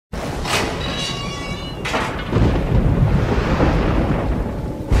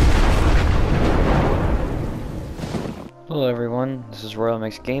Hello everyone, this is Royal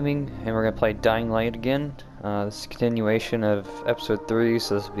Mix Gaming, and we're going to play Dying Light again. This is a continuation of episode 3,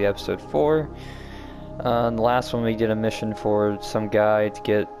 so this will be episode 4. In the last one we did a mission for some guy to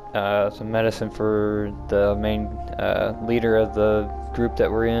get some medicine for the main leader of the group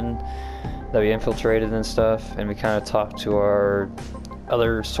that we're in, that we infiltrated and stuff, and we kind of talked to our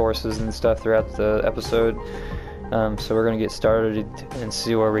other sources and stuff throughout the episode. So we're going to get started and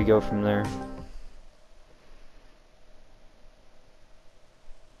see where we go from there.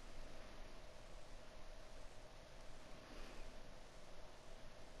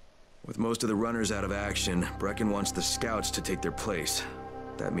 With most of the runners out of action, Brecken wants the scouts to take their place.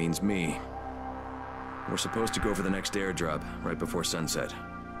 That means me. We're supposed to go for the next airdrop, right before sunset.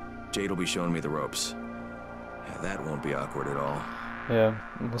 Jade will be showing me the ropes. Yeah, that won't be awkward at all. Yeah,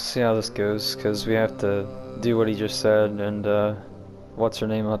 we'll see how this goes, because we have to do what he just said, and what's her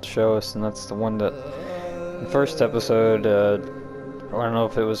name will have to show us, and that's the one that, the first episode, I don't know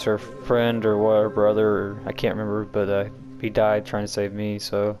if it was her friend or what, her brother, or I can't remember, but he died trying to save me,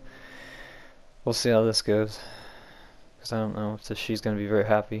 so we'll see how this goes, because I don't know if she's going to be very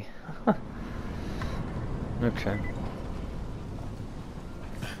happy. Okay.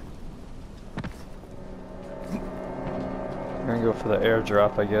 We're gonna go for the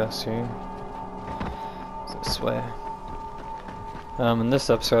airdrop, I guess, here. This way. In this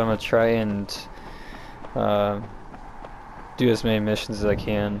episode, I'm gonna try and do as many missions as I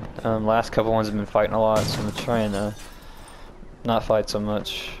can. Last couple ones have been fighting a lot, so I'm gonna try and not fight so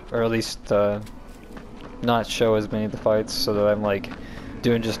much, or at least not show as many of the fights, so that I'm like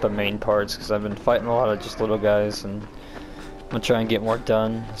doing just the main parts, because I've been fighting a lot of just little guys, and I'm gonna try and get more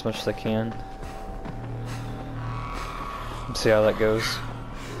done as much as I can. See how that goes.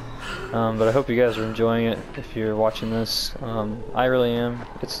 But I hope you guys are enjoying it if you're watching this. I really am.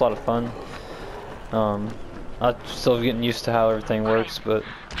 It's a lot of fun. I'm still getting used to how everything works, but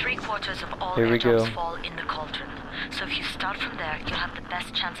Three-quarters of all here we go. airdrops fall in the cauldron. So if you start from there, you'll have the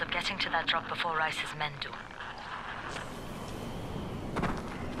best chance of getting to that drop before Rice's men do.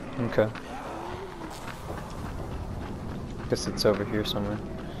 Okay. Guess it's over here somewhere.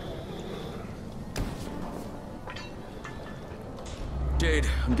 Jade,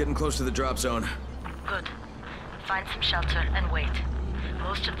 I'm getting close to the drop zone. Good. Find some shelter and wait.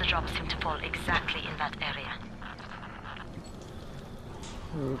 Most of the drops seem to fall exactly in that area.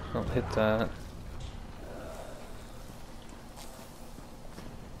 Ooh, don't hit that.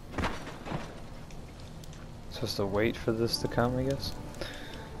 Supposed to wait for this to come, I guess?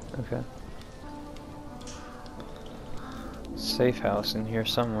 Okay. Safe house in here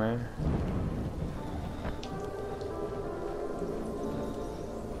somewhere.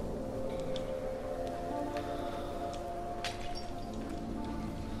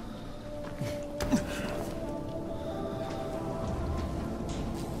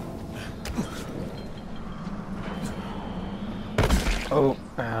 Oh,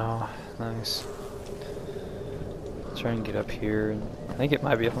 ow, nice. Try and get up here. I think it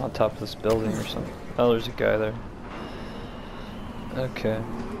might be up on top of this building or something. Oh, there's a guy there. Okay.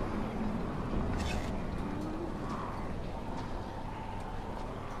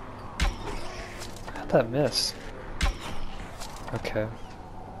 How'd that miss? Okay.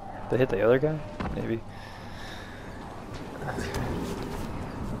 Did they hit the other guy? Maybe. Okay.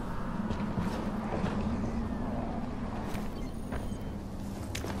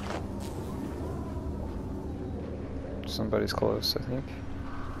 Somebody's close, I think.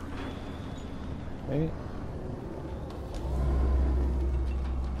 Maybe?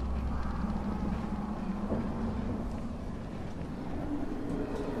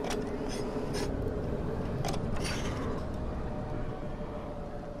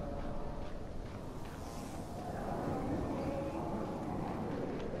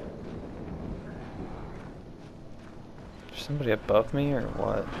 Is somebody above me or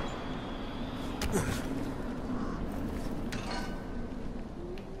what?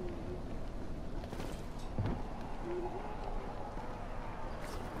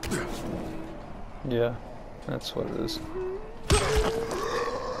 Yeah, that's what it is.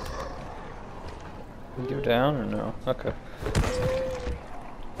 We go down or no? Okay.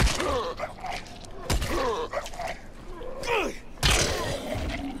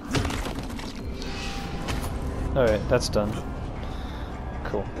 Alright, that's done.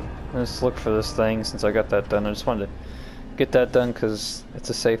 Cool. Let's look for this thing since I got that done. I just wanted to get that done because it's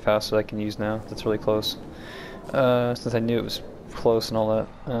a safe house that I can use now. That's really close. Since I knew it was close and all that.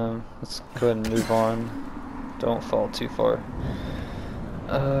 Let's go ahead and move on. Don't fall too far.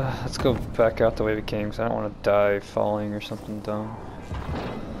 Let's go back out the way we came because I don't want to die falling or something dumb.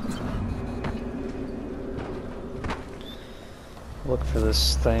 look for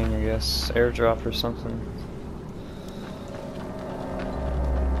this thing, I guess. Airdrop or something.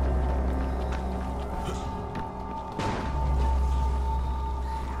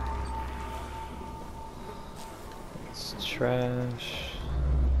 It's trash.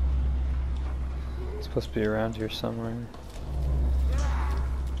 It's supposed to be around here somewhere. And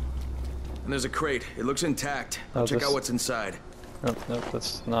there's a crate. It looks intact. Oh, Check out what's inside. Nope, nope,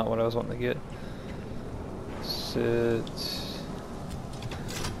 that's not what I was wanting to get. Sit.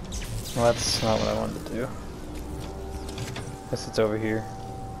 Well, that's not what I wanted to do. Guess it's over here.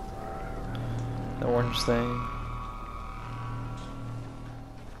 The orange thing.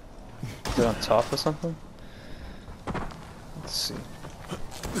 Is it on top of something? Let's see.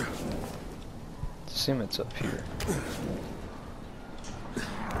 Assume it's up here.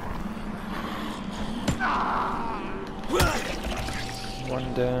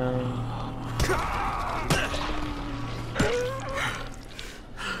 One down.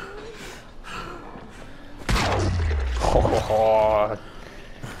 Oh,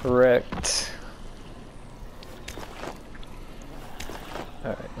 wrecked.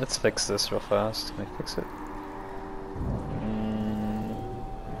 Alright, let's fix this real fast. Can I fix it?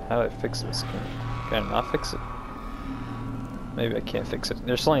 How do I fix this? Can I not fix it? Maybe I can't fix it.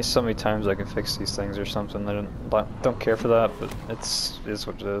 There's only so many times I can fix these things or something. I don't care for that, but it is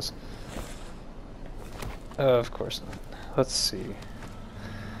what it is. Of course not. Let's see.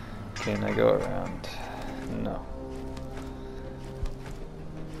 Can I go around? No.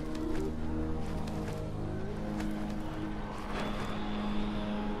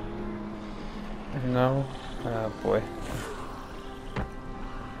 No? Oh boy.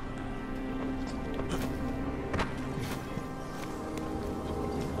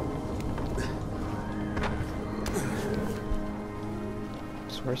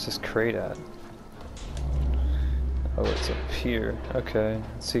 So where's this crate at? Oh, it's up here. Okay.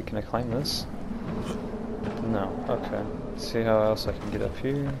 Let's see, can I climb this? No. Okay. Let's see how else I can get up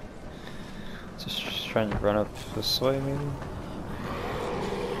here. Just trying to run up this way, maybe?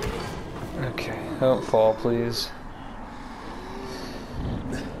 Okay. Don't fall, please.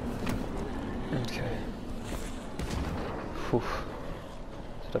 Okay. Whew.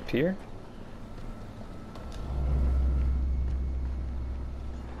 Is it up here?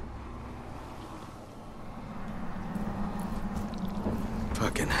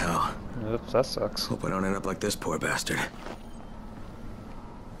 Fucking hell. Oops, that sucks. Hope I don't end up like this poor bastard.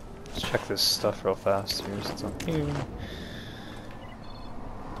 Let's check this stuff real fast. Here's it's on here.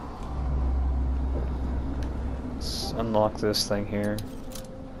 Let's unlock this thing here.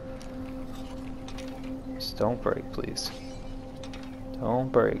 Just don't break, please.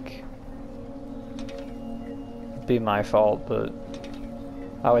 Don't break. It'd be my fault, but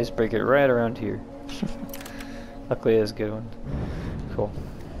I always break it right around here. Luckily it's a good one. Cool.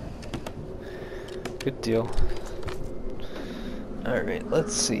 Good deal. Alright,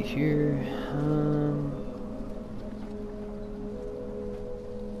 let's see here.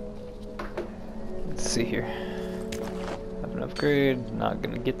 Let's see here. Have an upgrade. Not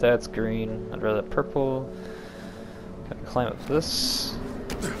gonna get that. It's green. I'd rather purple. Can I climb up this?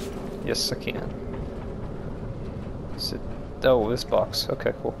 Yes, I can. Is it? Oh, this box.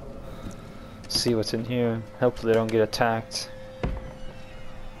 Okay, cool. See what's in here. Hopefully, I don't get attacked.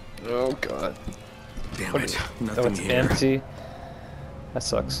 Oh god. Damn What it. is- Nothing oh, it's here. empty. That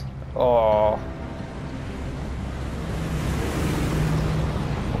sucks. Oh.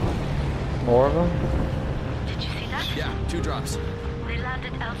 More of them? Did you see that? Yeah, 2 drops. They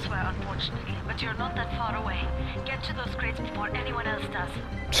landed elsewhere, unfortunately, but you're not that far away. Get to those crates before anyone else does.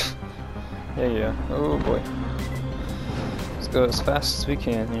 Yeah. Oh boy. Let's go as fast as we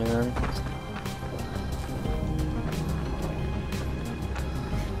can here then.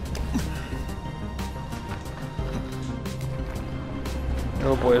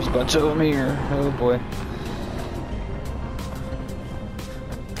 Oh boy, there's a bunch of them here. Oh boy.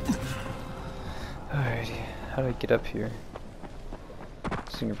 Alrighty, how do I get up here?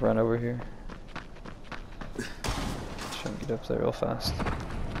 So you can run over here. Try and get up there real fast.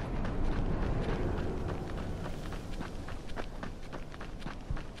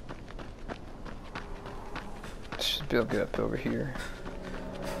 Should be able to get up over here.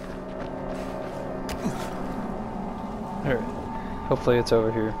 Alright. Hopefully it's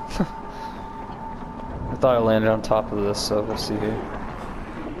over here. I thought I landed on top of this, so we'll see here.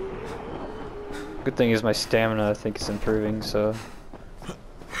 Good thing is my stamina, I think, is improving, so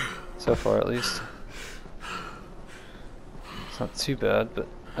far at least. It's not too bad, but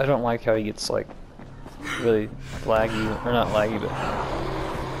I don't like how he gets like really laggy, or not laggy, but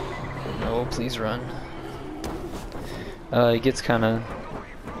no, please run. He gets kind of...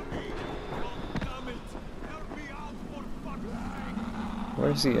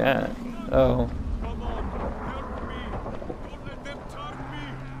 Where's he at? Oh.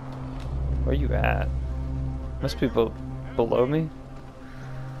 Where you at? Must be below me?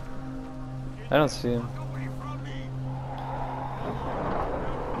 I don't see him.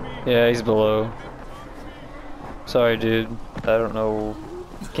 Yeah, he's below. Sorry, dude. I don't know.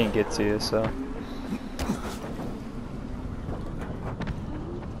 Can't get to you, so.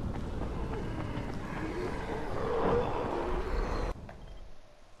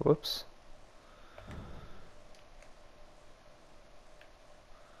 Whoops.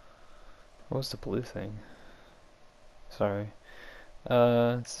 What was the blue thing? Sorry.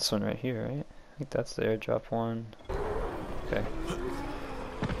 It's this one right here, right? I think that's the airdrop one. Okay.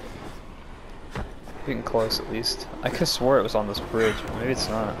 Getting close at least. I could have swore it was on this bridge, but maybe it's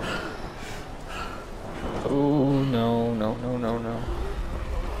not. Oh no, no, no, no, no.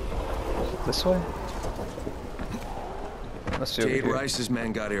 This way? Let's do it. Jade Rice's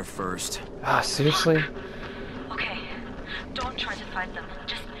men got here first. Ah, seriously? Okay, don't try to fight them.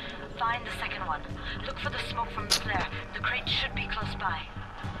 Just find the second one. Look for the smoke from the flare. The crate should be close by.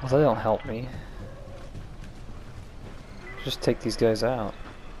 Well, they don't help me. Just take these guys out.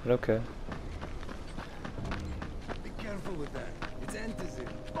 But okay. Be careful with that. It's antizin.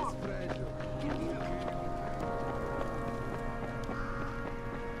 It's fragile.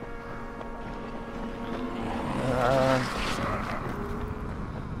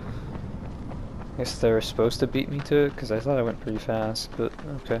 I guess they were supposed to beat me to it, because I thought I went pretty fast, but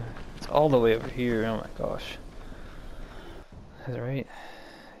okay. It's all the way over here, oh my gosh. Is it right?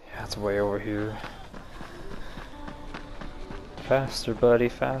 Yeah, it's way over here. Faster, buddy,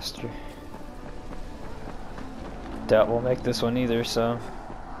 faster. Doubt we'll make this one either, so...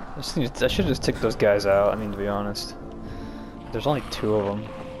 I should just take those guys out, I mean, to be honest. There's only 2 of them.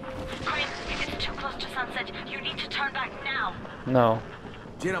 Crane, it's too close to sunset. You need to turn back now. No.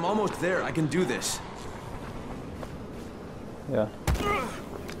 Jade, I'm almost there. I can do this. Yeah.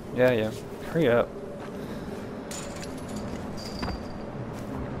 Yeah. Hurry up.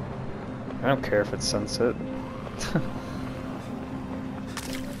 I don't care if it's sunset.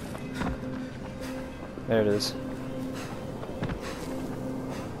 There it is.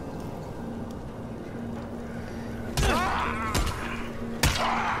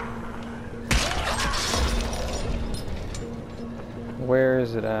 Where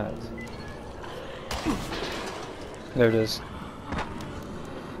is it at? There it is.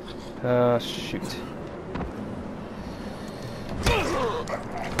 Shoot.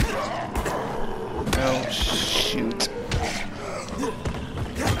 Oh, shoot.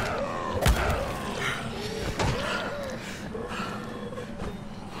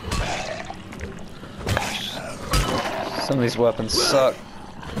 Some of these weapons suck.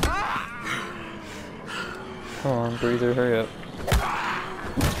 Come on, breather, hurry up.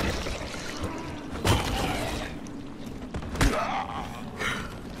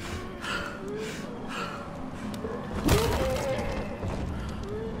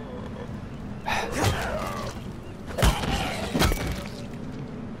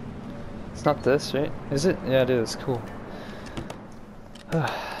 It's not this, right? Is it? Yeah, it is. Cool. I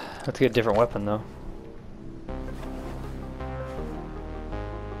have to get a different weapon, though.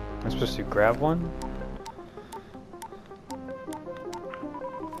 I'm supposed to grab one?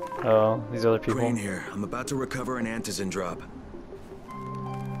 Oh, these other people. Crane here. I'm about to recover an antizin drop.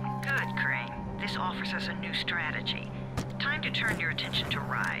 Good, Crane. This offers us a new strategy. Time to turn your attention to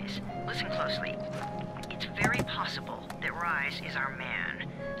Rise. Listen closely. It's very possible that Rise is our man.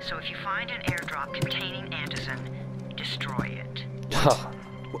 So if you find an airdrop containing antizin, destroy it.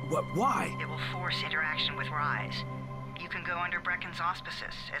 What? Why? It will force interaction with Rise. You can go under Brecken's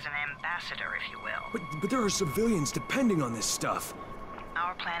auspices as an ambassador, if you will. But there are civilians depending on this stuff.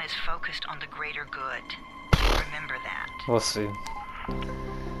 Our plan is focused on the greater good. Remember that. We'll see.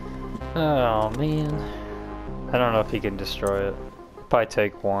 Oh, man. I don't know if he can destroy it. Probably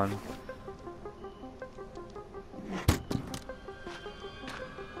take one.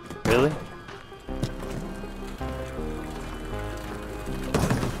 Really?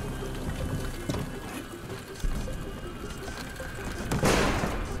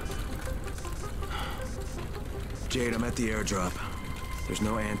 Jade, I'm at the airdrop. There's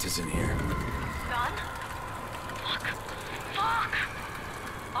no antizin here. Gone? Fuck!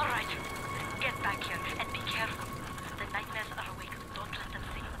 Alright, get back here and be careful. The nightmares are awake. Don't let them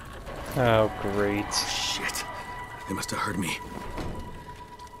see you. Oh, great. Shit. They must have heard me.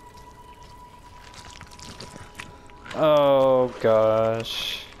 Oh,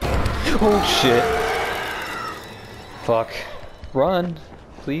 gosh. Oh, shit. Fuck. Run,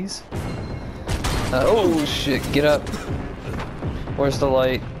 please. Oh shit, get up. Where's the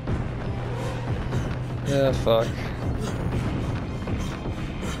light? Yeah, fuck.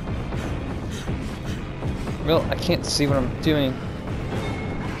 Well, I can't see what I'm doing.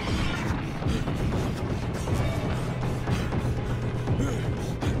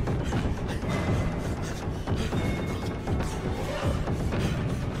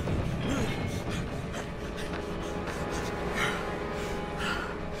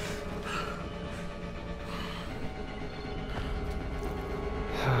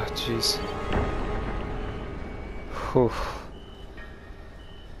 Jeez. Whew.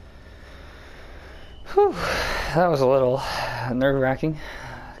 Whew. That was a little nerve-wracking.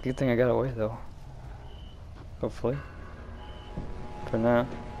 Good thing I got away though. Hopefully. For now.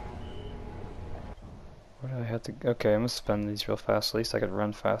 What do I have to... Okay, I'm gonna spend these real fast. At least I could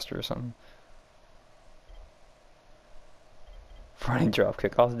run faster or something. Running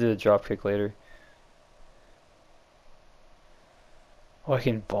dropkick. I'll have to do the dropkick later. Oh, I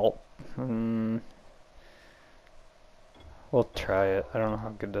can vault. We'll try it. I don't know how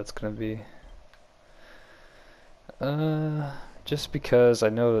good that's gonna be. Just because I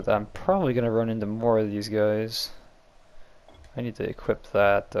know that I'm probably gonna run into more of these guys. I need to equip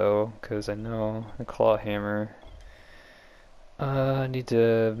that though, because I know a claw hammer. I need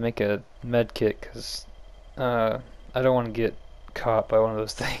to make a med kit because I don't want to get caught by one of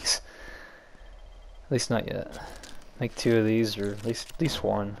those things. At least not yet. Make 2 of these, or at least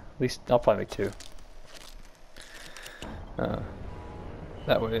one. At least I'll probably make 2.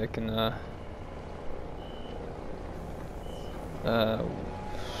 That way I can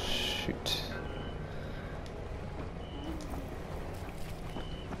shoot.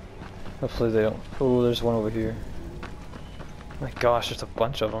 Hopefully they don't. Oh, there's one over here. My gosh, there's a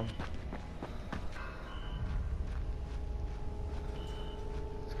bunch of them.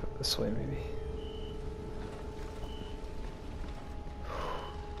 Let's go this way, maybe.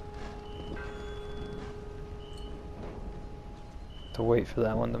 To wait for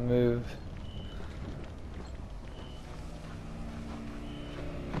that one to move.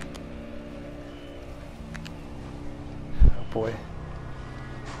 Oh boy.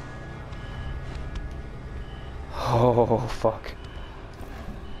 Oh fuck.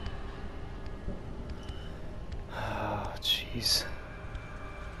 Oh jeez.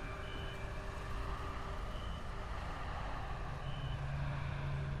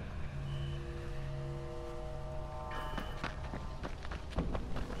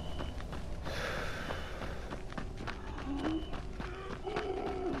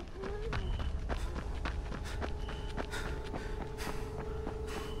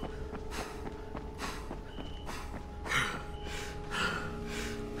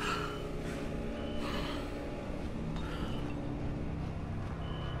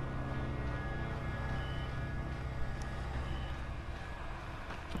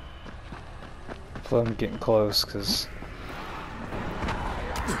 I'm getting close, cause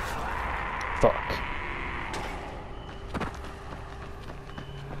fuck.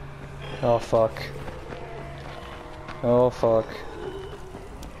 Oh fuck. Oh fuck.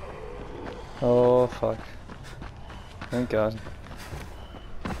 Oh fuck. Thank God.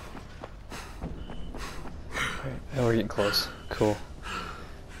 Alright, now we're getting close. Cool.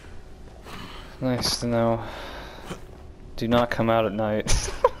 Nice to know. Do not come out at night.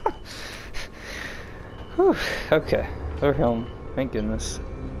 Whew, okay, we're home. Thank goodness.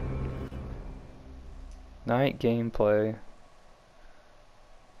 Night gameplay.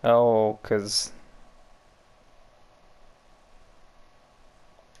 Oh, cause...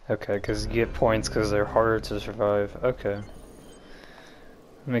 Okay, cause you get points cause they're harder to survive. Okay.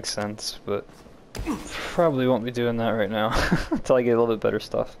 Makes sense, but... Probably won't be doing that right now. Until I get a little bit better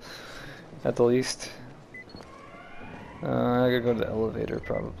stuff. At the least. I gotta go to the elevator,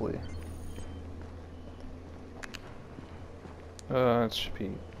 probably. It should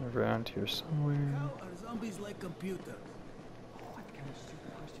be around here somewhere. Are zombies like computers?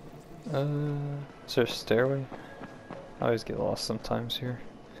 Is there a stairway? I always get lost sometimes here.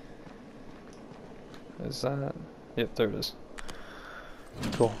 Is that? Yep, there it is.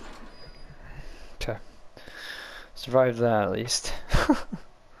 Cool. Okay. Survived that at least.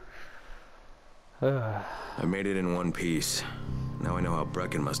 I made it in one piece. Now I know how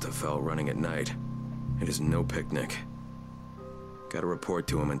Brecken must have felt running at night. It is no picnic. Gotta report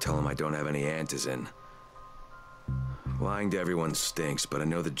to him and tell him I don't have any antizin. Lying to everyone stinks, but I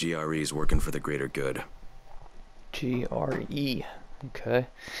know the GRE is working for the greater good. GRE. Okay.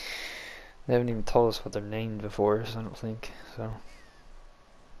 They haven't even told us what they're named before, so I don't think. So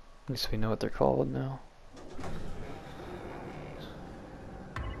at least we know what they're called now.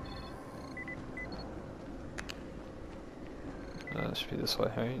 It should be this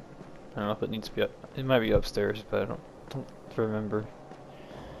way, right? I don't know if it needs to be up. It might be upstairs, but I don't remember.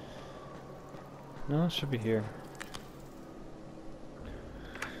 No, it should be here.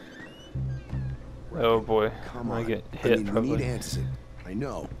 Oh boy, Come I on. get I hit mean, we probably. need Anderson. I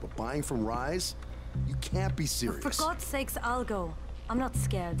know, but buying from Rise? You can't be serious. For God's sakes, I'll go. I'm not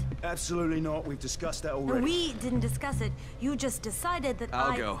scared. Absolutely not. We've discussed that No, already. we didn't discuss it. You just decided that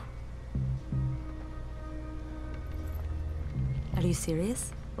I'll go. Are you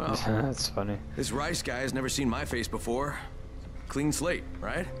serious? Well, That's funny. this Rice guy has never seen my face before. Clean slate,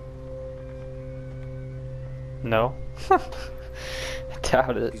 right? No. I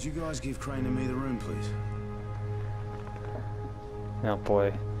doubt it. Could you guys give Crane and me the room, please? Oh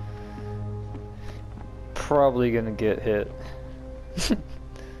boy. Probably gonna get hit.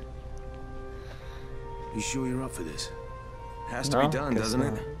 You sure you're up for this? Has to No, be done, guess doesn't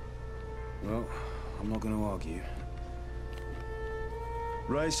not. it? Well, I'm not going to argue.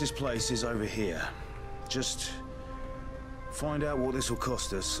 Race's place is over here. Just find out what this will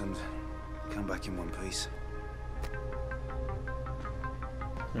cost us and come back in one piece.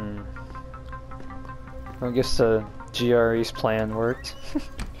 I guess the GRE's plan worked.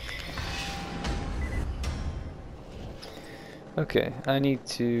 Okay, I need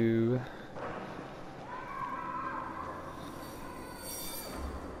to...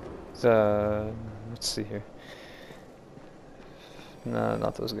 let's see here. No,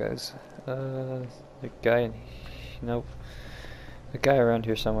 not those guys. The guy... Nope. The guy around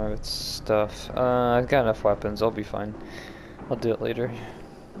here somewhere with stuff. I've got enough weapons, I'll be fine. I'll do it later.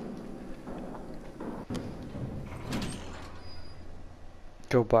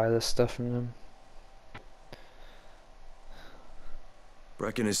 Go buy this stuff from them.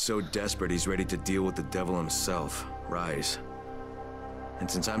 Brecken is so desperate he's ready to deal with the devil himself, Rise.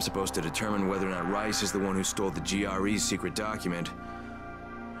 And since I'm supposed to determine whether or not Rice is the one who stole the GRE's secret document,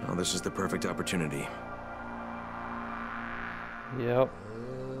 well, this is the perfect opportunity. Yep.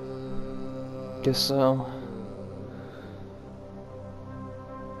 Guess so.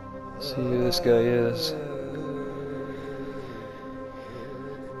 See who this guy is.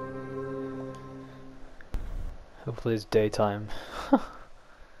 Hopefully it's daytime.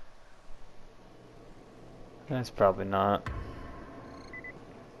 That's probably not.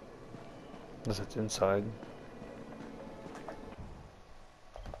 Unless it's inside.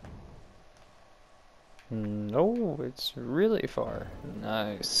 No, it's really far.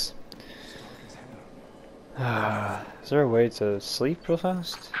 Nice. Is there a way to sleep real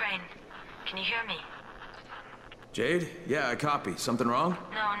fast? Crane, can you hear me? Jade? Yeah, I copy. Something wrong?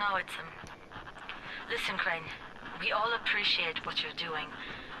 No, it's Listen, Crane, we all appreciate what you're doing.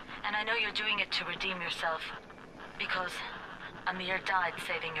 And I know you're doing it to redeem yourself. Because Amir died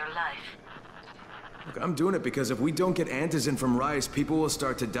saving your life. Look, I'm doing it because if we don't get Antizin from Rice, people will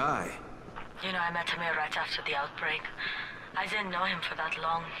start to die. You know, I met Amir right after the outbreak. I didn't know him for that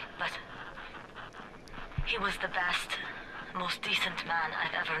long, but... he was the best, most decent man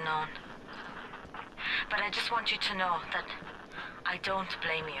I've ever known. But I just want you to know that I don't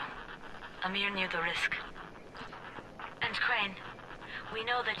blame you. Amir knew the risk. And Crane, we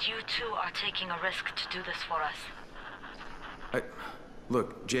know that you too are taking a risk to do this for us.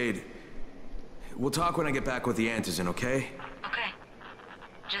 Look, Jade, we'll talk when I get back with the Antizin, okay? Okay.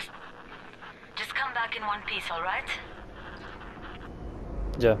 Just come back in one piece, all right?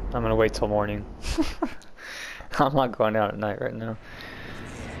 Yeah, I'm gonna wait till morning. I'm not going out at night right now.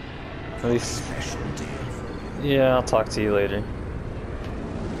 At least... yeah, I'll talk to you later.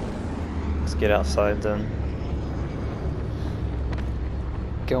 Let's get outside then.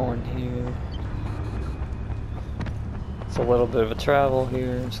 Going here. It's a little bit of a travel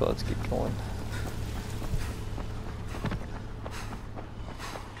here, so let's get going.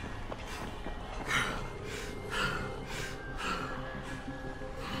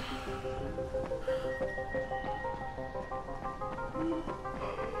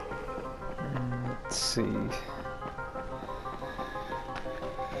 Let's see.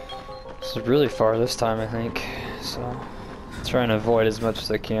 This is really far this time, I think. So, trying to avoid as much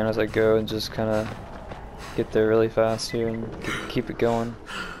as I can as I go and just kind of get there really fast here and keep it going.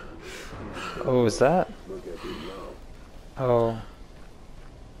 Oh, is that? Oh.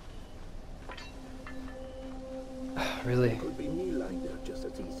 Really?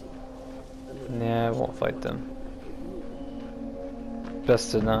 Nah, I won't fight them.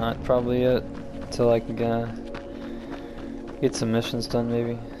 Best to not, probably yet, till I can get some missions done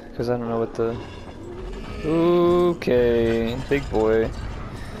maybe, because I don't know what the... Okay, big boy.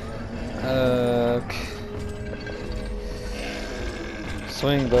 Okay.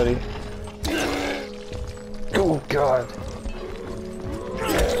 Swing, buddy. Oh god.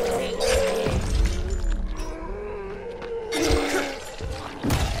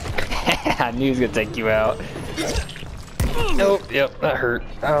 I knew he was gonna take you out. Nope, yep, that hurt.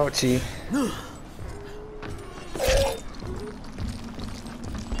 Ouchie.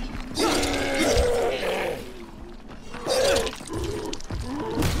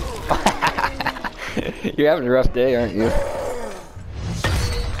 You're having a rough day, aren't you?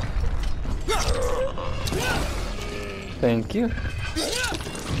 Thank you.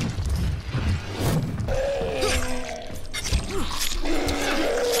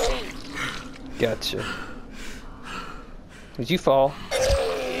 Gotcha. Did you fall?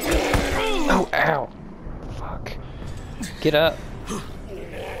 Oh, ow. Fuck. Get up.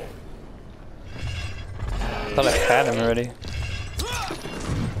 Thought I had him already.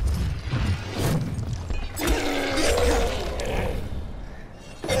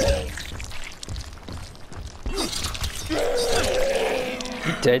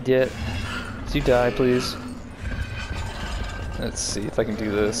 You dead yet? Did you die, please? Let's see if I can do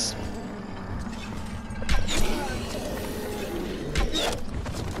this.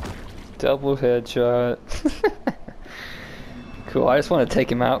 Double headshot. Cool, I just want to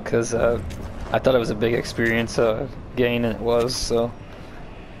take him out because I thought it was a big experience gain, and it was, so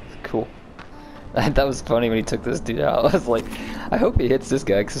cool. That was funny when he took this dude out. I was like, I hope he hits this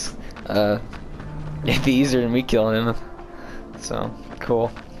guy because it'd be easier than me killing him. So,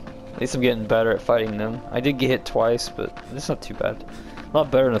 cool. At least I'm getting better at fighting them. I did get hit twice, but it's not too bad. A lot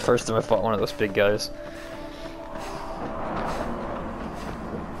better than the first time I fought one of those big guys.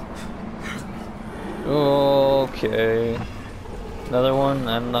 Okay. Another one?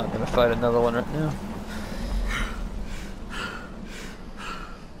 I'm not gonna fight another one right now.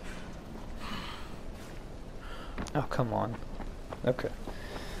 Oh, come on. Okay.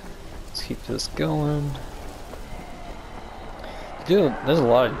 Let's keep this going. Dude, there's a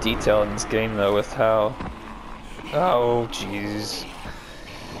lot of detail in this game though with how... Oh, jeez.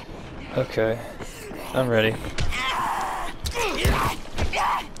 Okay. I'm ready.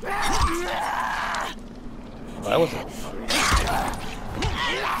 That wasn't...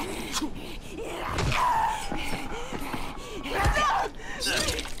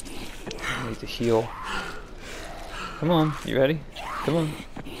 I need to heal. Come on, you ready? Come on.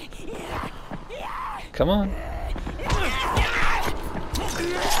 Come on.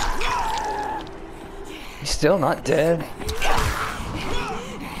 He's still not dead.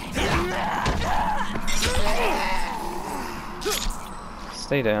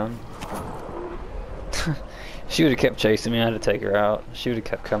 Stay down. She would have kept chasing me. I had to take her out. She would have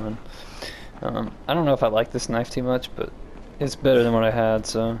kept coming. I don't know if I like this knife too much, but it's better than what I had,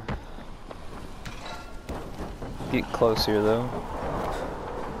 so... Get close here, though.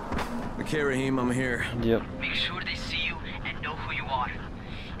 Okay, Rahim, I'm here. Yep. Make sure they see you and know who you are.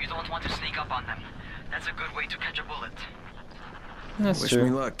 You don't want to sneak up on them. That's a good way to catch a bullet. That's Wish true.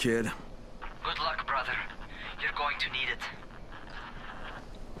 me luck, kid. Good luck, brother. You're going to need it.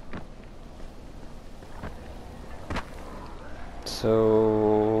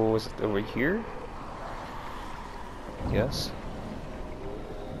 So... was it over here? Yes.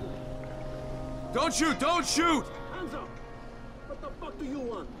 Don't shoot! Don't shoot! Hands up! What the fuck do you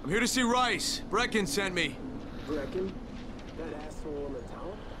want? I'm here to see Rice. Brecken sent me. Brecken? That asshole in the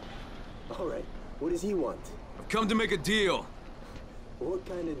tower? Alright, what does he want? I've come to make a deal. What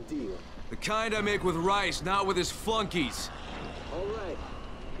kind of deal? The kind I make with Rice, not with his flunkies. Alright,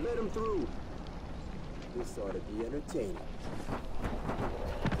 let him through. This ought to be entertaining.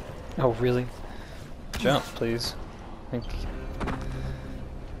 Oh, really? Jump, please. Thank you.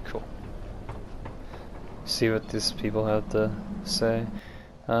 Cool. See what these people have to say.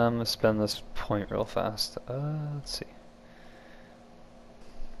 I'm gonna spend this point real fast. Let's see.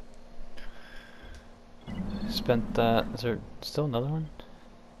 Spent that. Is there still another one?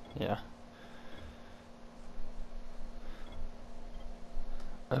 Yeah.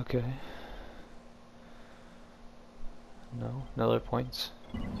 Okay. No, no other points.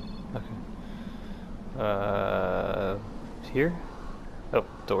 Okay. Here? Oh,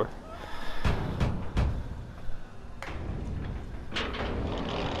 door.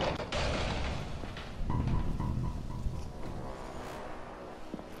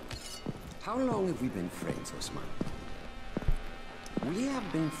 How long have we been friends, Osman? We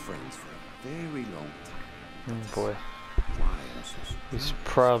have been friends for a very long time. Oh boy. Why am so He's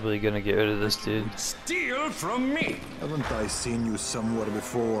probably gonna get rid of this dude. Steal from me! Haven't I seen you somewhere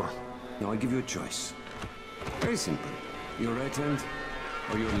before? Now I give you a choice. Very simple. Your right hand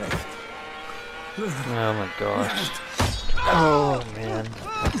or your left. Oh my gosh. Oh man.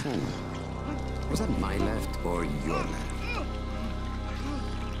 Was that my left or your left?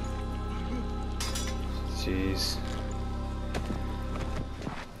 Jeez.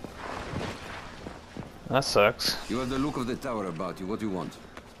 That sucks. You have the look of the tower about you. What do you want?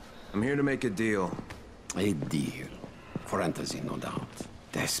 I'm here to make a deal. A deal. For Antizin, no doubt.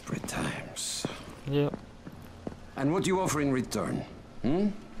 Desperate times. Yep. And what do you offer in return? Hmm?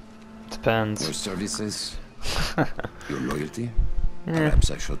 Depends. Your services? Your loyalty? Perhaps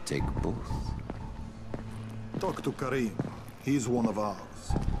I should take both. Talk to Karim. He's one of ours.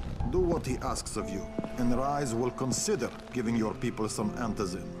 Do what he asks of you, and Rise will consider giving your people some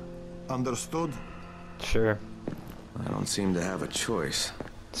Antizin. Understood? Sure. I don't seem to have a choice.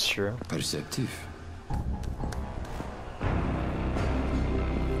 It's true. Perceptive.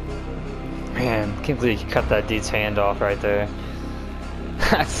 Man, can't believe you cut that dude's hand off right there.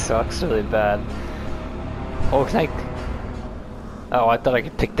 That sucks really bad. Oh, can I... Oh, I thought I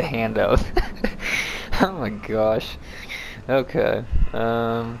could pick the hand out. Oh my gosh. Okay.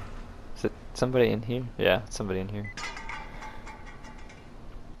 Is it somebody in here? Yeah, somebody in here.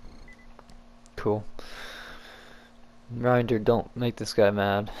 Cool. Reminder, don't make this guy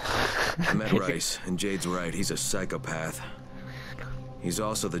mad. I met Rice, and Jade's right, he's a psychopath. He's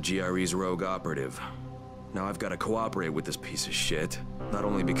also the GRE's rogue operative. Now I've got to cooperate with this piece of shit. Not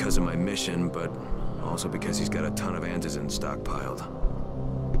only because of my mission, but also because he's got a ton of Antizin stockpiled.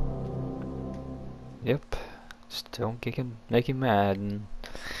 Yep. Just don't make him mad and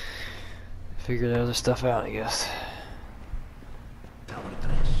figure the other stuff out, I guess.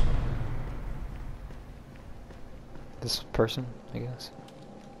 This person, I guess.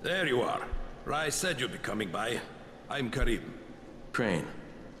 There you are. Rice said you'd be coming by. I'm Karim. Crane.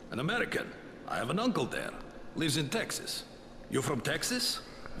 An American. I have an uncle there. Lives in Texas. You from Texas?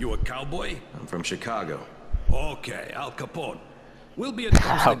 You a cowboy? I'm from Chicago. Okay, Al Capone. We'll be in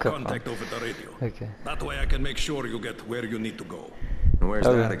constant contact over the radio. Okay. That way I can make sure you get where you need to go. And where's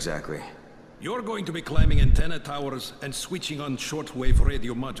that exactly? You're going to be climbing antenna towers and switching on shortwave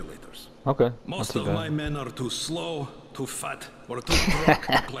radio modulators. Okay. Most of my men are too slow, too fat, or too drunk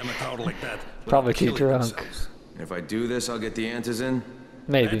to climb a tower like that. Probably too drunk. If I do this, I'll get the Antizin?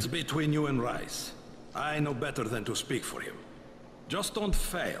 Maybe. That's between you and Rice. I know better than to speak for him. Just don't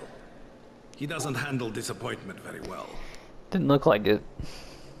fail. He doesn't handle disappointment very well. Didn't look like it.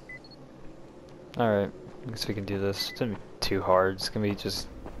 Alright, I guess we can do this. It's gonna be too hard. It's gonna be just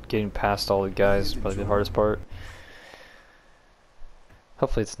getting past all the guys, probably the hardest part.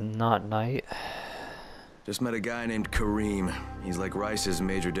 Hopefully it's not night. Just met a guy named Karim. He's like Rice's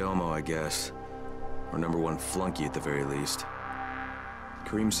major domo, I guess. Or #1 flunky at the very least.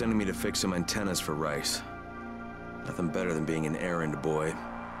 Karim's sending me to fix some antennas for Rice. Nothing better than being an errand boy.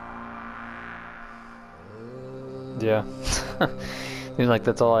 Yeah. Seems like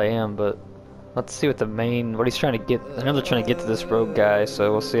that's all I am, but let's see what what he's trying to get. I know they're trying to get to this rogue guy,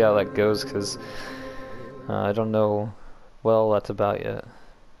 so we'll see how that goes, because I don't know well that's about yet.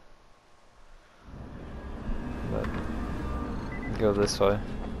 But go this way.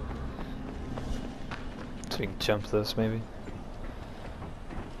 So we can jump this, maybe.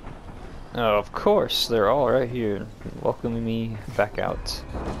 Oh, of course, they're all right here, welcoming me back out.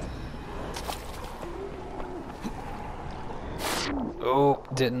 Oh,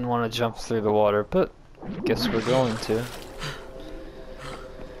 didn't want to jump through the water, but guess we're going to.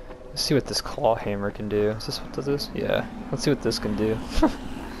 Let's see what this claw hammer can do. Is this what does this? Yeah. Let's see what this can do.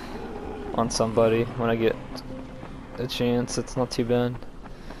 On somebody when I get a chance. It's not too bad.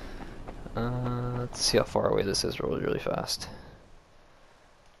 Let's see how far away this is really fast.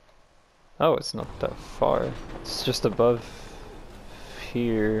 Oh, it's not that far. It's just above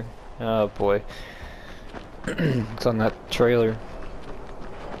here. Oh boy. It's on that trailer.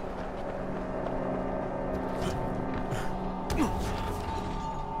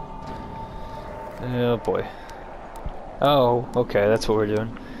 Oh boy. Oh, okay, that's what we're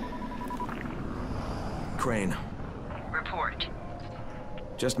doing. Crane. Report.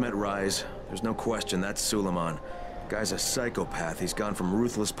 Just met Rise. There's no question that's Suleiman. Guy's a psychopath. He's gone from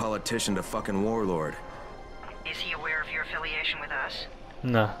ruthless politician to fucking warlord. Is he aware of your affiliation with us?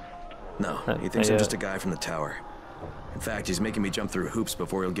 No. No, he thinks I'm just a guy from the tower. In fact, he's making me jump through hoops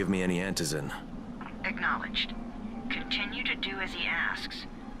before he'll give me any Antizin. Acknowledged. Continue to do as he asks.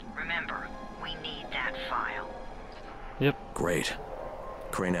 Remember, we need that file. Yep. Great.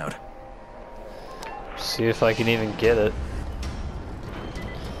 Crane out. See if I can even get it.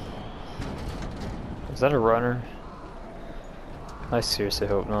 Is that a runner? I seriously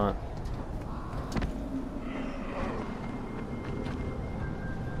hope not.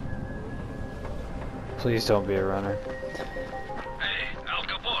 Please don't be a runner. Hey, Al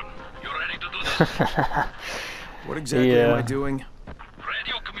Capone, you ready to do this? What exactly am I doing?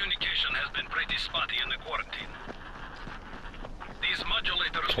 Radio communication has been pretty spotty in the quarantine. These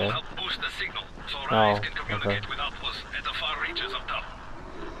modulators Okay. will help boost the signal, so Oh, Rise can communicate okay. with outposts at the far reaches of Dub.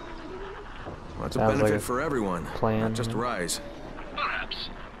 Well, that's a Sounds like benefit a for everyone, plan, not just yeah. Rise. Perhaps.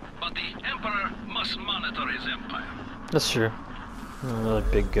 But the Emperor must monitor his empire. That's true. Another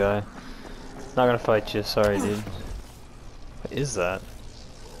big guy. Not gonna fight you, sorry, dude. What is that?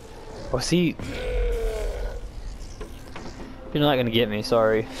 Was he? You're not gonna get me,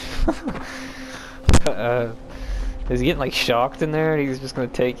 sorry. Is he getting like shocked in there and he's just gonna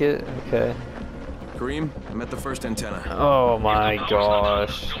take it? Okay. Kareem, I'm at the first antenna. Oh my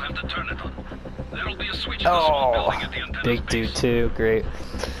gosh. You'll have to turn it on. There'll be a switch in the small Oh, building at the antenna big dude too, great.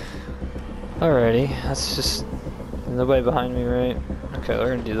 Alrighty, that's just nobody behind me, right? Okay, we're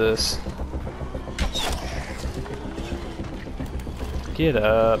gonna do this. Get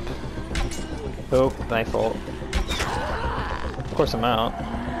up. Oh, my fault. Of course I'm out.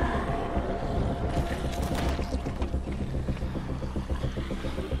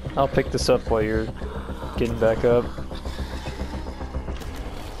 I'll pick this up while you're getting back up.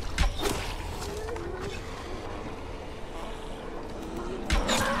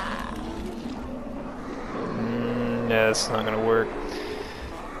 Yeah, it's not gonna work.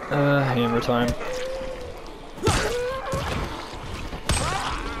 Hammer time.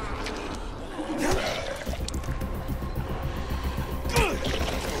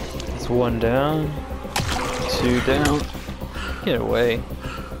 It's one down, two down. Get away.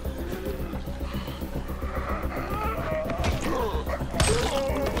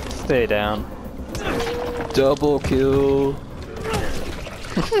 Stay down. Double kill.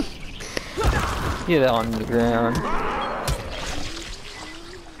 Get on the ground.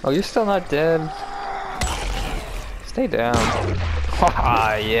 Oh, you're still not dead. Stay down.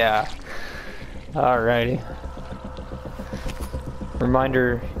 Haha, yeah. Alrighty.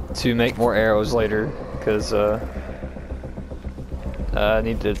 Reminder to make more arrows later, because I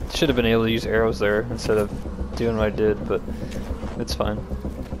should have been able to use arrows there instead of doing what I did, but it's fine.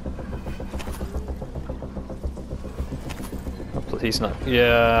 Hopefully he's not.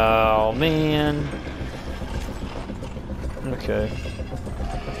 Yeah, oh man. Okay.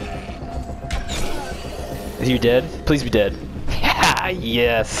 Is you dead? Please be dead.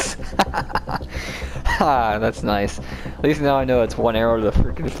 Yes. That's nice. At least now I know it's one arrow to the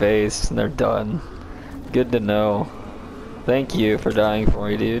freaking face and they're done. Good to know. Thank you for dying for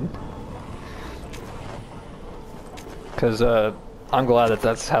me, dude. Cause I'm glad that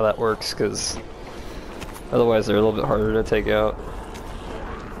that's how that works, cause otherwise they're a little bit harder to take out.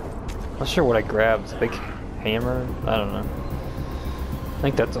 Not sure what I grabbed. Big hammer? I don't know. I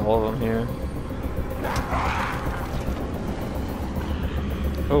think that's all of them here.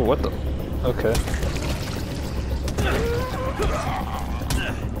 Oh, what the? Okay.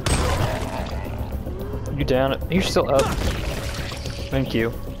 You down? You're still up. Thank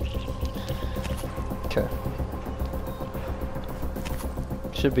you. Okay.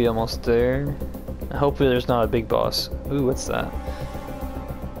 Should be almost there. Hopefully there's not a big boss. Ooh, what's that?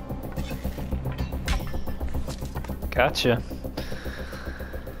 Gotcha.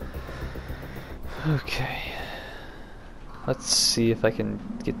 Okay. Let's see if I can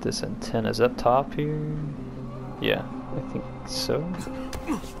get this antennas up top here. Yeah, I think so.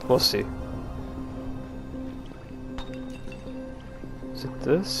 We'll see. Is it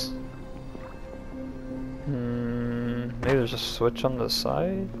this? Maybe there's a switch on the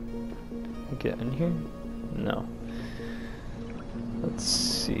side? Get in here? No. Let's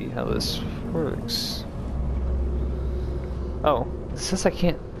see how this works. Oh, it says I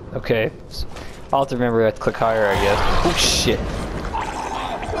can't. Okay. I'll have to remember to click higher, I guess. Oh shit.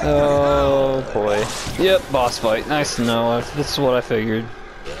 Oh boy. Yep, boss fight. Nice to know. This is what I figured.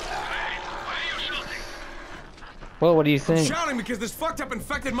 Well, what do you think? I'm shouting because this fucked up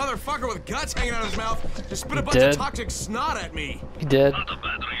infected motherfucker with guts hanging out of his mouth just spit a bunch dead? of toxic snot at me. You dead? Not a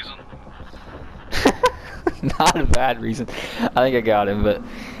bad reason. Not a bad reason. I think I got him, but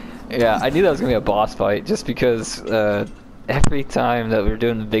yeah, I knew that was gonna be a boss fight just because every time that we're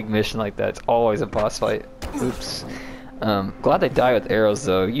doing a big mission like that, it's always a boss fight. Oops. Glad they die with arrows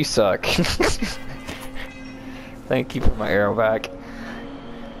though. You suck. Thank you for my arrow back.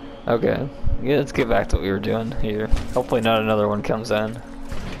 Okay. Yeah, let's get back to what we were doing here. Hopefully not another one comes in.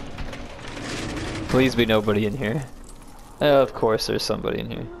 Please be nobody in here. Of course there's somebody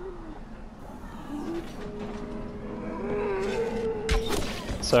in here.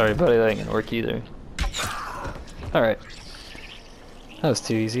 Sorry buddy, that ain't gonna work either. Alright. That was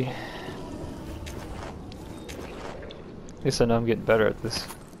too easy. At least I know I'm getting better at this.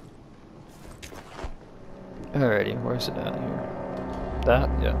 Alrighty, where's it at here? That?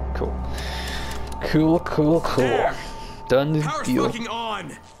 Yeah, cool. Cool. Done the Power's deal. fucking on. on!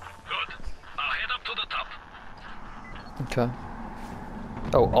 Good. I'll head up to the top. Okay.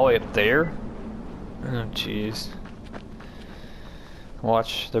 Oh, all the way up there? Oh, jeez.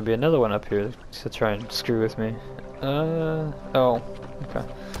 Watch, there'll be another one up here to try and screw with me. Oh, okay.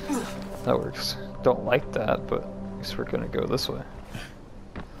 That works. Don't like that, but I guess we're gonna go this way.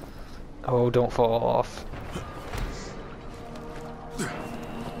 Oh, don't fall off.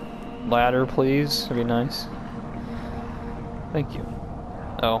 Ladder, please. That'd be nice. Thank you.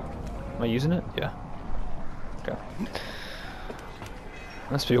 Oh, am I using it? Yeah. Okay.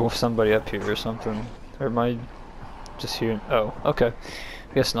 Must be with somebody up here or something. Or am I just here? Oh, okay.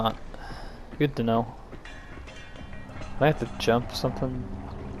 Guess not. Good to know. I have to jump something.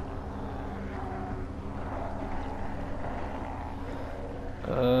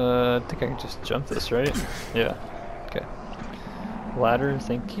 I think I can just jump this, right? Yeah. Okay. Ladder,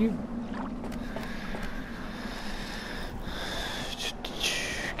 thank you.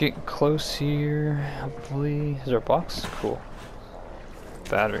 Getting close here, hopefully. Is there a box? Cool.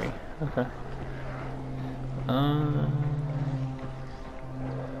 Battery. Okay.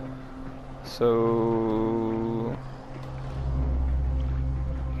 So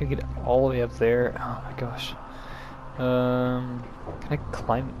I get all the way up there. Oh my gosh. Can I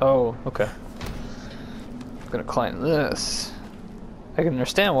climb? Oh, okay. I'm gonna climb this. I can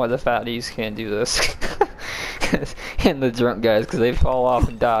understand why the fatties can't do this. And the drunk guys, because they fall off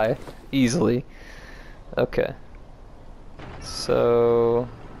and die easily. Okay. So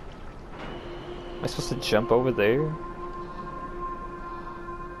am I supposed to jump over there?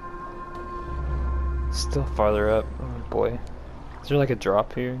 Still farther up. Oh boy. Is there like a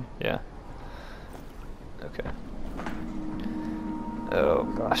drop here? Yeah. Okay. Oh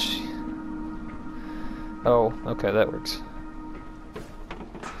gosh. Oh, okay, that works.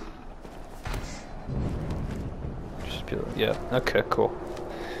 Just be like, yeah, okay, cool.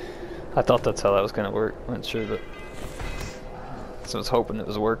 I thought that's how that was gonna work. I'm not sure, but so I was hoping it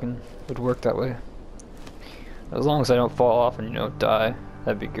was working. It would work that way. As long as I don't fall off and, you know, die,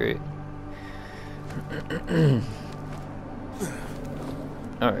 that'd be great.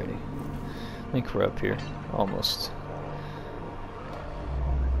 Alrighty. I think we're up here. Almost.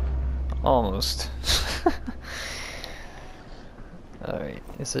 Almost. Alright,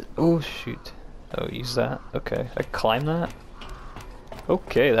 is it? Oh shoot. Oh, use that? Okay. I climb that?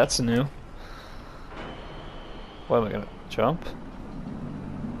 Okay, that's new. What am I gonna jump?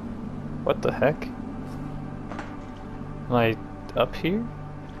 What the heck? Am I up here?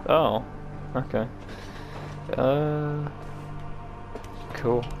 Oh, okay.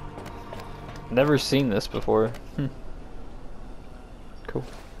 Cool. Never seen this before. Cool.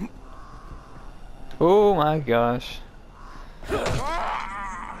 Oh my gosh.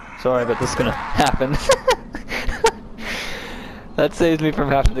 Sorry, but this is gonna happen. That saves me from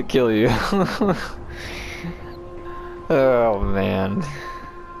having to kill you. Oh man.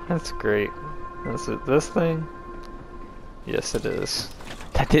 That's great. Is it this thing? Yes, it is.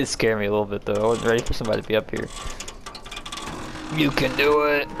 That did scare me a little bit though. I wasn't ready for somebody to be up here. You can do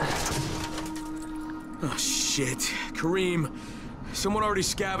it. Oh shit. Kareem. Someone already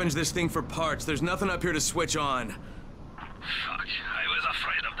scavenged this thing for parts. There's nothing up here to switch on. Fuck, I was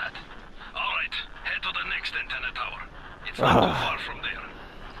afraid of that. Alright, head to the next antenna tower. It's not too far from there.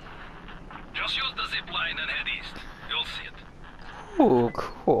 Just use the zip line and head east. You'll see it. Oh,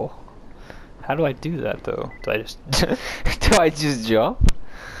 cool. How do I do that though? Do I just do I just jump?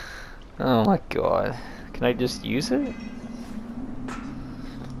 Oh my god. Can I just use it?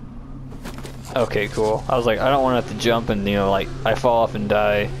 Okay, cool. I was like, I don't want to have to jump and, you know, like, I fall off and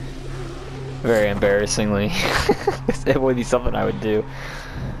die. Very embarrassingly. It would be something I would do.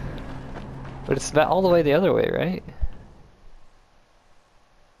 But it's about all the way the other way, right?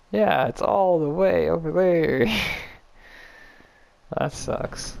 Yeah, it's all the way over there. That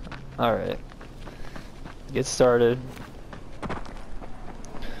sucks. Alright. Get started.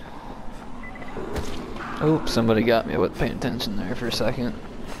 Oops, somebody got me. I wasn't paying attention there for a second.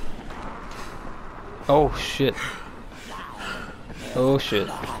 Oh shit. Oh shit.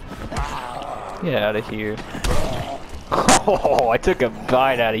 Get out of here. Oh, I took a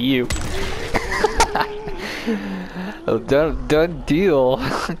bite out of you. Oh, done deal.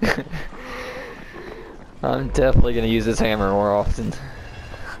 I'm definitely gonna use this hammer more often.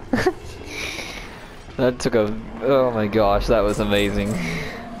 That took a... Oh my gosh, that was amazing.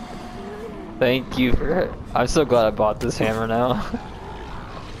 Thank you for... I'm so glad I bought this hammer now.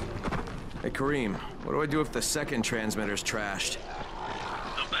 Hey Kareem, what do I do if the second transmitter's trashed?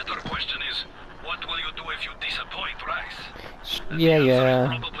 The better question is, what will you do if you disappoint Rice?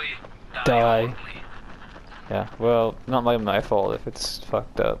 Yeah. Die. Yeah, well, not my fault if it's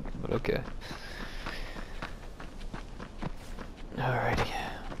fucked up, but okay. Alrighty.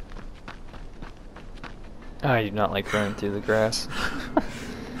 I do not like running through the grass.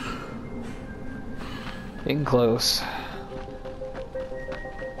 Getting close.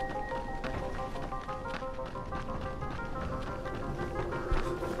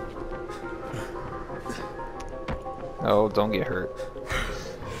 Oh, don't get hurt.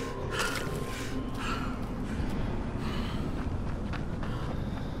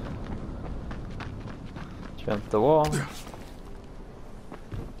 Jump the wall.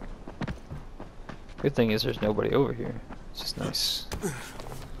 Good thing is there's nobody over here. It's just nice.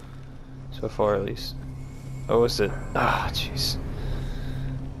 So far at least. Oh, is it? Ah, jeez.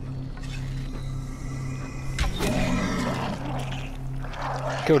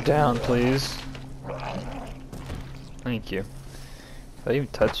 Go down, please. Thank you. Did I even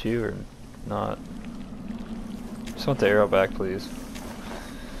touch you or not? Just want the arrow back, please.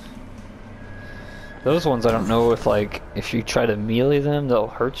 Those ones I don't know if like if you try to melee them they'll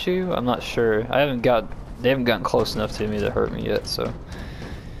hurt you. I'm not sure. They haven't gotten close enough to me to hurt me yet, so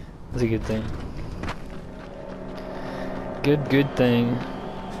that's a good thing. Good thing.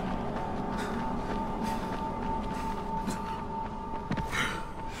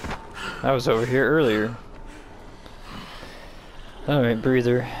 I was over here earlier. Alright,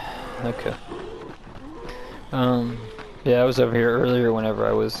 breather. Okay. Yeah, I was over here earlier whenever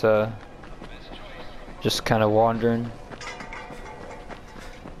I was just kind of wandering.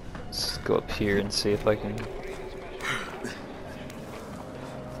 Let's go up here and see if I can.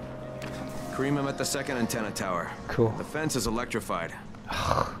 Cream him at the second antenna tower. Cool. The fence is electrified.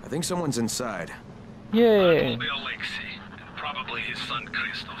 I think someone's inside. Yay! That will be Alexei, and probably his son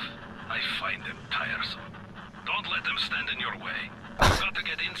Christoph. I find them tiresome. Don't let them stand in your way. You've got to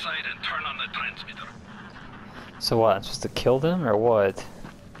get inside and turn on the transmitter. So what? Just to kill them or what?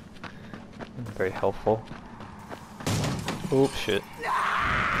 Very helpful. Oops, shit.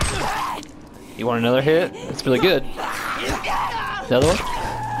 You want another hit? It's really good. Another one?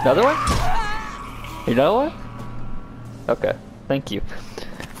 Another one? Another one? Okay, thank you.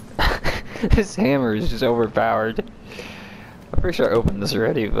 This hammer is just overpowered. I'm pretty sure I opened this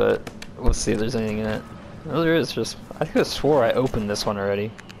already, but we'll see if there's anything in it. No, there is. Just I think I swore I opened this one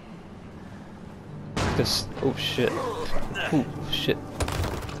already. Just oh shit. Ooh, shit.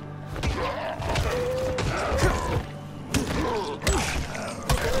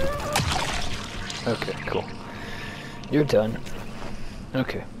 Okay, cool. You're done.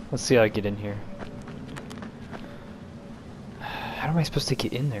 Okay, let's see how I get in here. How am I supposed to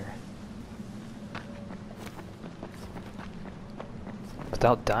get in there?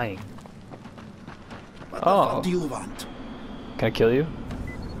 Without dying. What the fuck do you want? Can I kill you?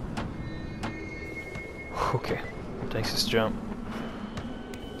 Okay, thanks, this jump.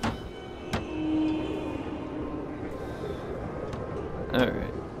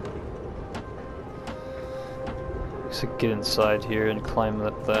 Alright. So get inside here and climb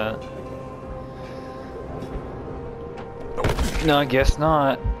up that. No, I guess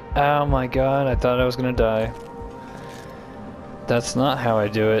not. Oh my god, I thought I was gonna die. That's not how I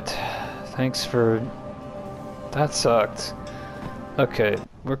do it. Thanks for... That sucked. Okay,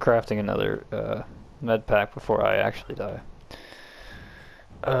 we're crafting another med pack before I actually die.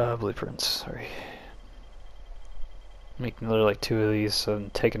 Blueprints, sorry. Make another like 2 of these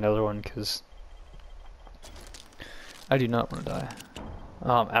and take another one because I do not want to die.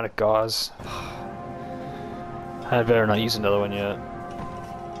 Oh, I'm out of gauze. I better not use another one yet.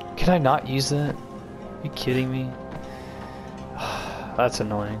 Can I not use that? Are you kidding me? That's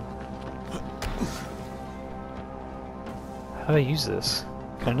annoying. How do I use this?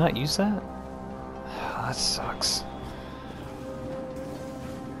 Can I not use that? That sucks.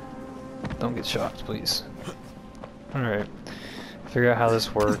 Don't get shot, please. Alright. Figure out how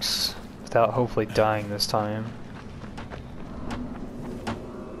this works without hopefully dying this time.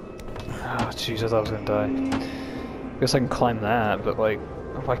 Oh jeez, I thought I was gonna die. I guess I can climb that, but like,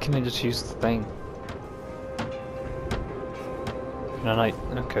 why can't I just use the thing? No,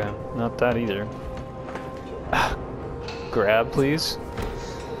 okay, not that either. Grab, please.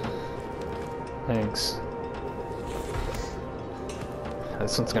 Thanks.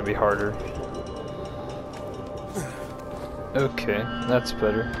 This one's gonna be harder. Okay, that's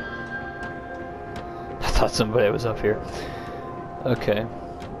better. I thought somebody was up here. Okay.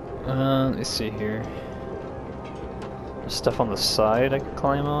 Let's see here. There's stuff on the side I could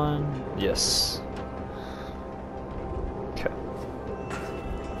climb on? Yes. Okay.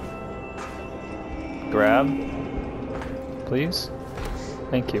 Grab. Please?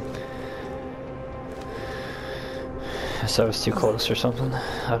 Thank you. So I was too close or something.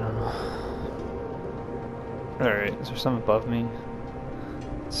 I don't know. Alright, is there something above me?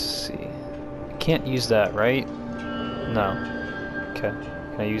 Let's see. I can't use that, right? No. Okay.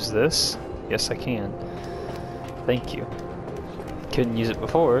 Can I use this? Yes, I can. Thank you. Couldn't use it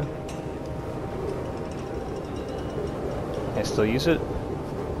before. Can I still use it?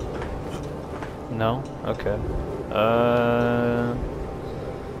 No? Okay.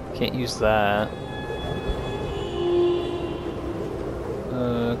 Can't use that.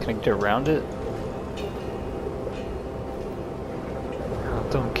 Can I get around it? Oh,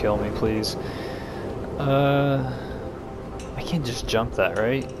 don't kill me, please. I can't just jump that,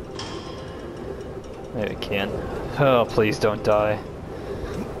 right? Maybe I can. Oh, please don't die.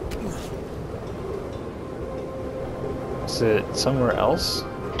 Is it somewhere else?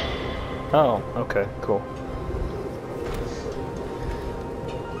 Oh, okay, cool.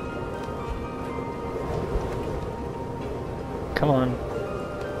 Come on.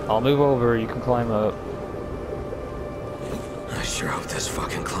 I'll move over, you can climb up. I sure hope this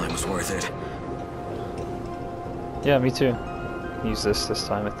fucking climb was worth it. Yeah, me too. Use this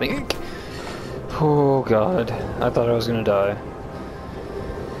time, I think. Oh god, I thought I was gonna die.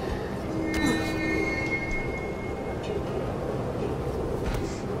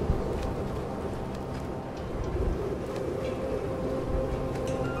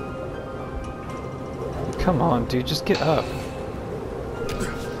 Come on, dude, just get up.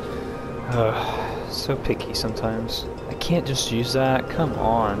 So picky sometimes. I can't just use that, come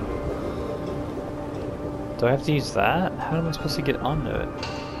on. Do I have to use that? How am I supposed to get onto it?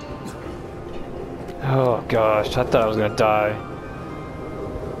 Oh gosh, I thought I was gonna die.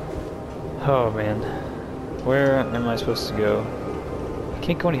 Oh man. Where am I supposed to go? I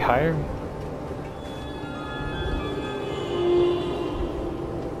can't go any higher?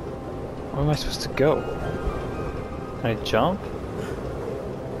 Where am I supposed to go? Can I jump?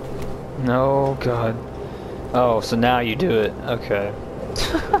 No, god. Oh, so now you do it. Okay.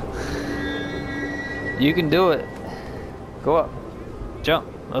 You can do it. Go up. Jump.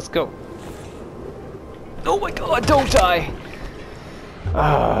 Let's go. Oh my god, don't die!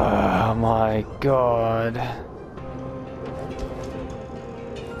 Oh my god.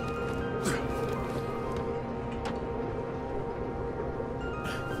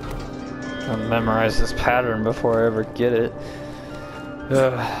 I'll memorize this pattern before I ever get it.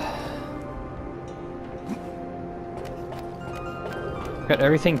 Got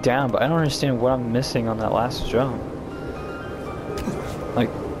everything down, but I don't understand what I'm missing on that last jump. Like,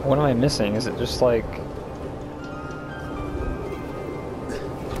 what am I missing? Is it just like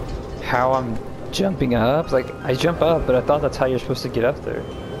how I'm jumping up? Like, I jump up, but I thought that's how you're supposed to get up there.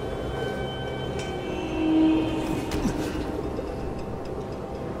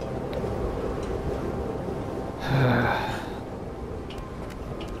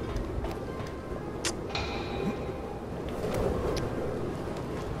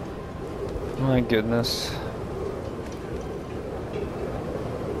 My goodness.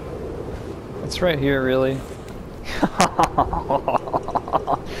 It's right here, really.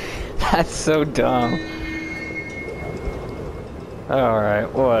 That's so dumb.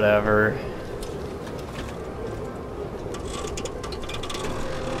 Alright, whatever.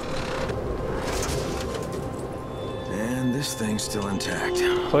 And this thing's still intact.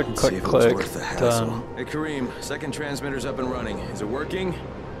 Click, Let's click, see if click. it's worth the hassle. Done. Hey Kareem, second transmitter's up and running. Is it working?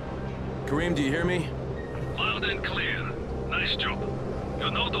 Kareem, do you hear me? Loud and clear. Nice job.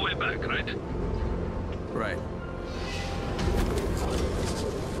 You know the way back, right? Right.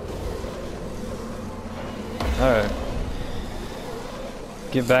 Alright.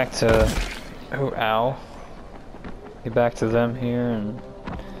 Get back to... Oh, ow. Get back to them here and...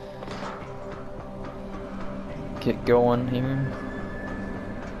 get going here.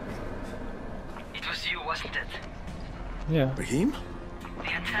 It was you, wasn't it? Yeah. Raheem?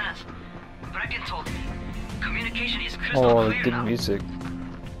 The antennas. Brecken told me. Communication is crystal Oh, clear good now. music.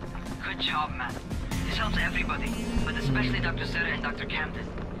 Good job, man. This helps everybody, but especially Dr. Zeta and Dr. Camden.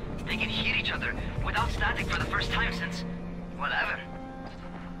 They can hear each other without static for the first time since... well, ever.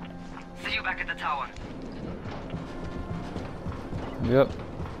 See you back at the tower. Yep.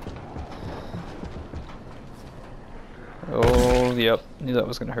 Oh, yep. Knew that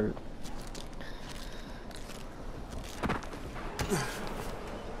was gonna hurt.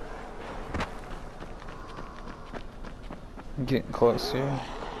 I'm getting close here.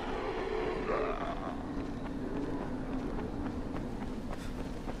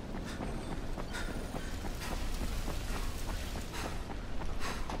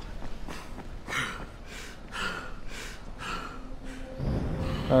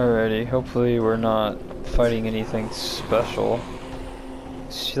 Alrighty, hopefully we're not fighting anything special.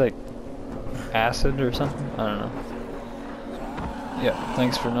 Is she like acid or something? I don't know. Yeah,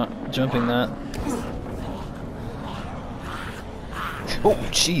 thanks for not jumping that. Oh,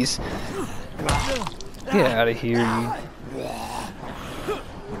 jeez. Get out of here, you.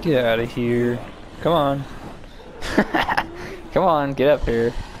 Get out of here. Come on. Come on, get up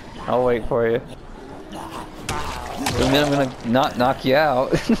here. I'll wait for you. And then I'm gonna not knock you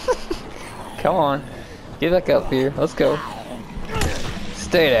out. Come on. Get back up here. Let's go.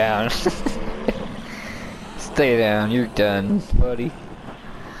 Stay down. Stay down. You're done, buddy.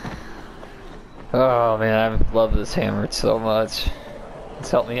 Oh man, I love this hammer so much. It's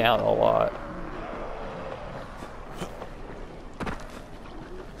helped me out a lot.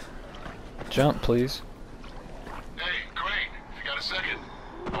 Jump, please. Hey, Crane, if you got a second,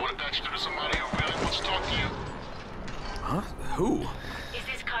 I want to patch you through to somebody who really wants to talk to you. Huh? Who? Is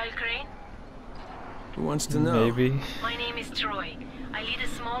this Kyle Crane? Who wants to know? Maybe. My name is Troy. I lead a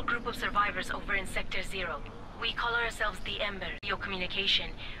small group of survivors over in Sector 0. We call ourselves the Ember. Your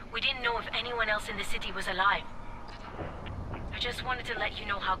communication. We didn't know if anyone else in the city was alive. I just wanted to let you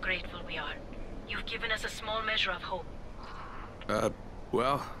know how grateful we are. You've given us a small measure of hope.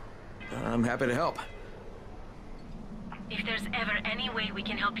 Well, I'm happy to help. If there's ever any way we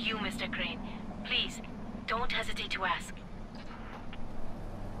can help you, Mr. Crane, please, don't hesitate to ask.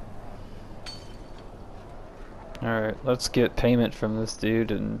 Alright, let's get payment from this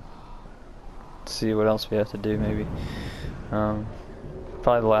dude and see what else we have to do, maybe.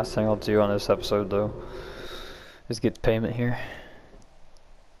 Probably the last thing I'll do on this episode, though, is get payment here.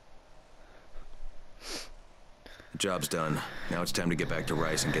 The job's done. Now it's time to get back to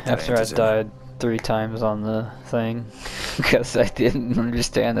Rice and get that After I died 3 times on the thing, because I didn't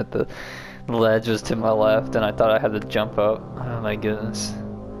understand that the ledge was to my left and I thought I had to jump up. Oh my goodness.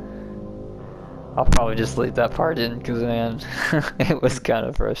 I'll probably just leave that part in because, man, it was kind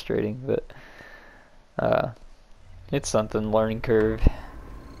of frustrating, but it's something, learning curve.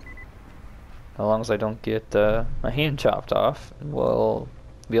 As long as I don't get my hand chopped off, we'll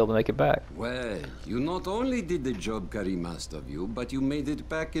be able to make it back. Well, you not only did the job Karim asked of you, but you made it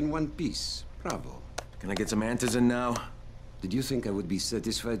back in one piece. Bravo. Can I get some antizin now? Did you think I would be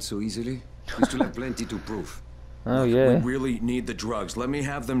satisfied so easily? We still have plenty to prove. Oh yeah. We really need the drugs. Let me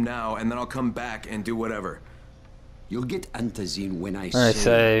have them now, and then I'll come back and do whatever. You'll get antizin when I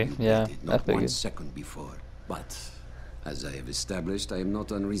say you yeah, get it, not 1 second before. But, as I have established, I am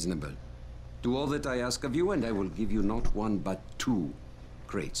not unreasonable. Do all that I ask of you, and I will give you not 1 but 2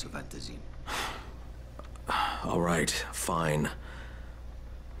 crates of antizin. All right, fine.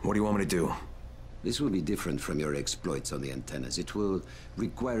 What do you want me to do? This will be different from your exploits on the antennas. It will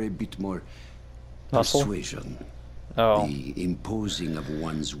require a bit more muscle? Persuasion. Oh. The imposing of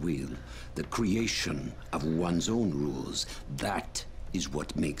one's will. The creation of one's own rules. That is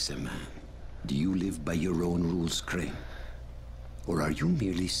what makes a man. Do you live by your own rules, Crane? Or are you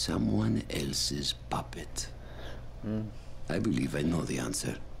merely someone else's puppet? I believe I know the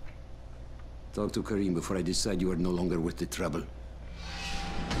answer. Talk to Karim before I decide you are no longer worth the trouble.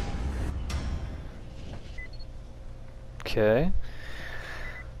 Okay.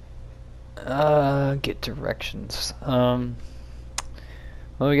 Get directions. Well,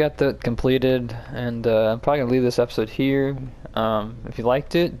 we got that completed, and I'm probably gonna leave this episode here. If you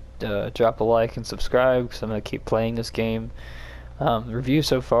liked it, drop a like and subscribe, because I'm gonna keep playing this game. The review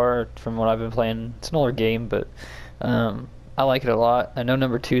so far, from what I've been playing, it's an older game, but I like it a lot. I know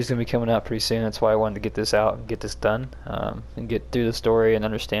number 2 is gonna be coming out pretty soon. That's why I wanted to get this out and get this done, and get through the story and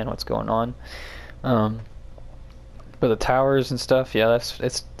understand what's going on. But the towers and stuff, yeah,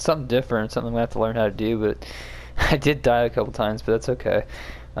 it's something different, something I have to learn how to do, but I did die a couple times, but that's okay.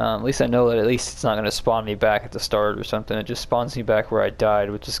 At least I know that at least it's not going to spawn me back at the start or something. It just spawns me back where I died,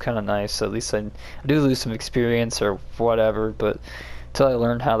 which is kind of nice. So at least I do lose some experience or whatever, but until I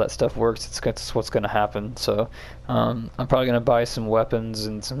learn how that stuff works, it's what's going to happen. So I'm probably going to buy some weapons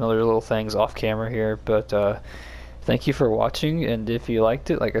and some other little things off camera here, but thank you for watching, and if you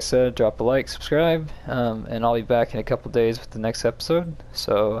liked it, like I said, drop a like, subscribe, and I'll be back in a couple days with the next episode.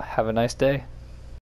 So have a nice day.